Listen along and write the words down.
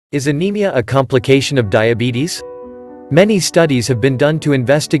Is anemia a complication of diabetes? Many studies have been done to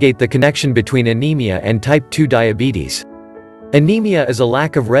investigate the connection between anemia and type 2 diabetes. Anemia is a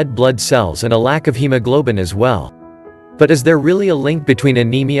lack of red blood cells and a lack of hemoglobin as well. But is there really a link between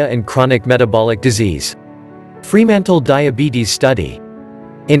anemia and chronic metabolic disease? Fremantle Diabetes Study.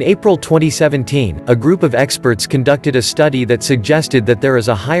 In April 2017, a group of experts conducted a study that suggested that there is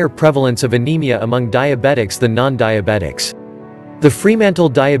a higher prevalence of anemia among diabetics than non-diabetics. The Fremantle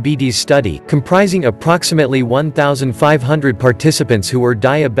Diabetes Study, comprising approximately 1,500 participants who were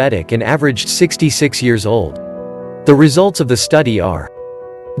diabetic and averaged 66 years old. The results of the study are: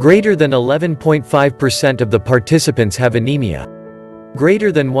 greater than 11.5% of the participants have anemia.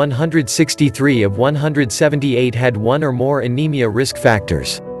 Greater than 163 of 178 had one or more anemia risk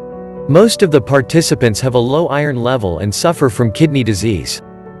factors. Most of the participants have a low iron level and suffer from kidney disease.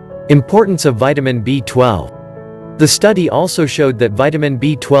 Importance of vitamin B12. The study also showed that vitamin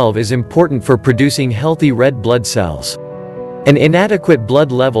B12 is important for producing healthy red blood cells. An inadequate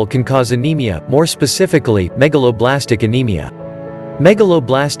blood level can cause anemia, more specifically, megaloblastic anemia.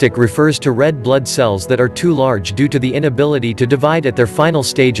 Megaloblastic refers to red blood cells that are too large due to the inability to divide at their final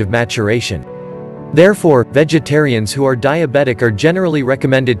stage of maturation. Therefore, vegetarians who are diabetic are generally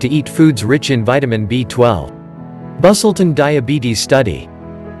recommended to eat foods rich in vitamin B12. Busselton Diabetes Study.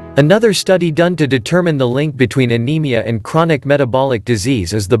 Another study done to determine the link between anemia and chronic metabolic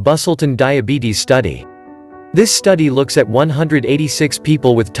disease is the Busselton Diabetes Study. This study looks at 186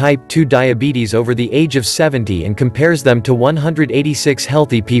 people with type 2 diabetes over the age of 70 and compares them to 186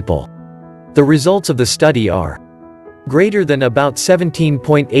 healthy people. The results of the study are: greater than about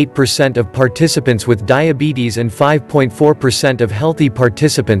 17.8% of participants with diabetes and 5.4% of healthy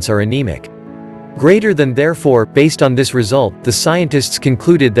participants are anemic. Greater than. Therefore, based on this result, the scientists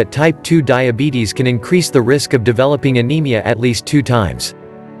concluded that type 2 diabetes can increase the risk of developing anemia at least 2 times.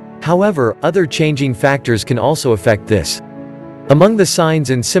 However, other changing factors can also affect this. Among the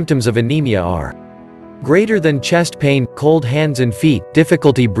signs and symptoms of anemia are: greater than chest pain, cold hands and feet,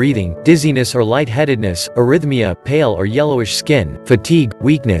 difficulty breathing, dizziness or lightheadedness, arrhythmia, pale or yellowish skin, fatigue,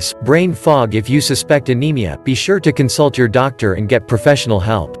 weakness, brain fog. If you suspect anemia, be sure to consult your doctor and get professional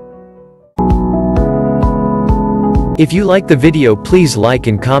help. If you like the video, please like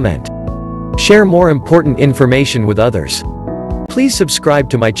and comment. Share more important information with others. Please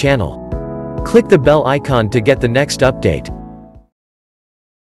subscribe to my channel. Click the bell icon to get the next update.